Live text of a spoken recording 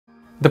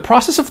The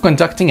process of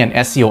conducting an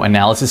SEO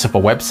analysis of a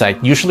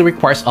website usually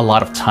requires a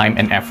lot of time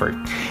and effort.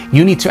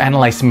 You need to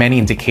analyze many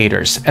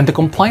indicators and the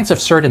compliance of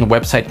certain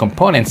website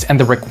components and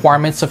the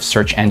requirements of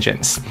search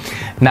engines.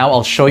 Now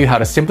I'll show you how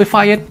to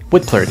simplify it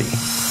with Plerdy.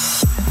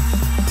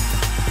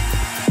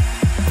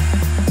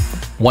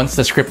 Once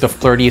the script of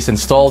Plerdy is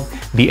installed,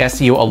 the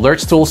SEO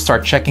alerts tool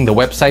starts checking the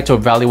website to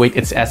evaluate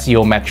its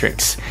SEO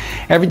metrics.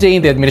 Every day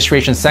in the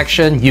administration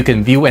section, you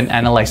can view and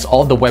analyze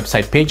all the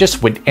website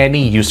pages with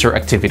any user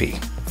activity.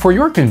 For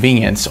your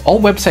convenience, all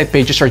website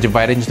pages are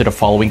divided into the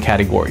following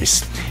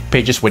categories: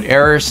 pages with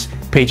errors,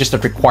 pages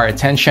that require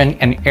attention,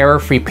 and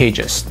error-free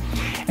pages.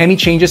 Any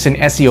changes in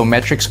SEO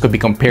metrics could be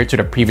compared to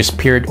the previous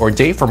period or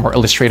day for more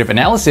illustrative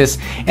analysis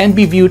and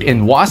be viewed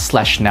in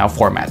was/now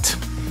format.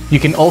 You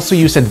can also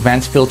use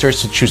advanced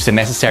filters to choose the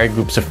necessary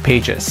groups of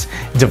pages,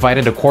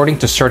 divided according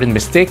to certain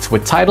mistakes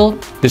with title,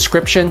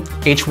 description,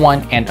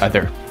 H1, and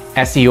other.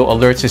 SEO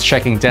Alerts is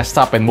checking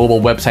desktop and mobile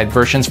website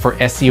versions for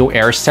SEO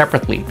errors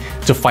separately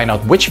to find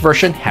out which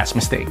version has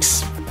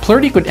mistakes.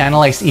 Plerdy could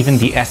analyze even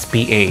the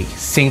SPA,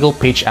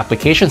 single-page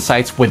application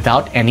sites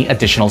without any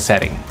additional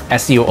setting.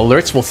 SEO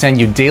Alerts will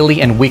send you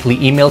daily and weekly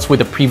emails with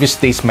the previous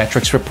day's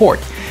metrics report.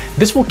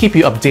 This will keep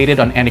you updated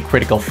on any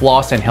critical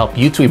flaws and help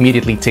you to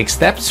immediately take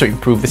steps to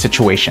improve the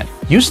situation.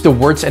 Use the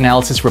Words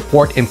Analysis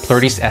report in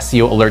Plerdy's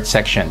SEO Alert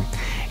section.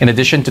 In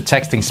addition to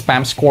texting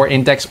spam score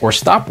index or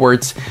stop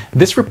words,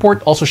 this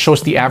report also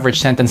shows the average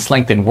sentence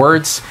length in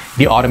words,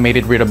 the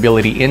automated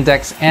readability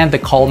index, and the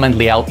column and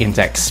layout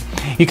index.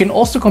 You can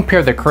also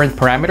compare the current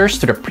parameters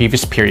to the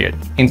previous period.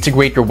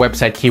 Integrate your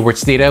website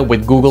keywords data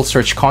with Google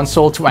Search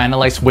Console to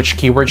analyze which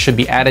keywords should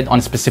be added on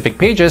specific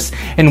pages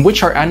and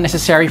which are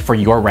unnecessary for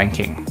your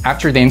ranking.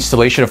 After the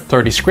installation of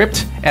Plerdy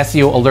script,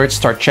 SEO Alerts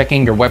start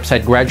checking your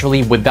website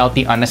gradually without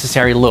the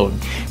unnecessary load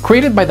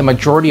created by the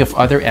majority of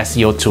other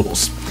SEO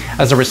tools.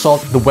 As a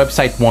result, the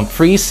website won't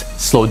freeze,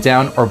 slow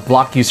down, or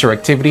block user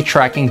activity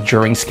tracking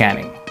during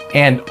scanning.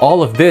 And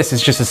all of this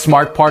is just a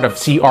smart part of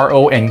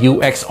CRO and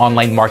UX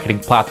online marketing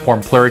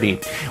platform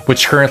Plerdy,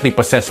 which currently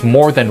possesses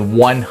more than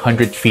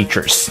 100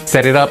 features.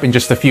 Set it up in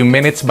just a few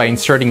minutes by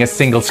inserting a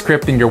single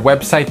script in your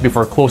website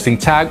before closing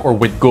tag or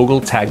with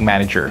Google Tag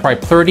Manager. Try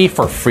Plerdy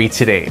for free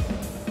today.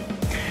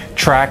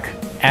 Track,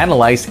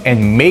 analyze,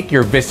 and make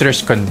your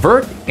visitors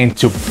convert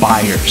into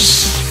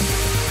buyers.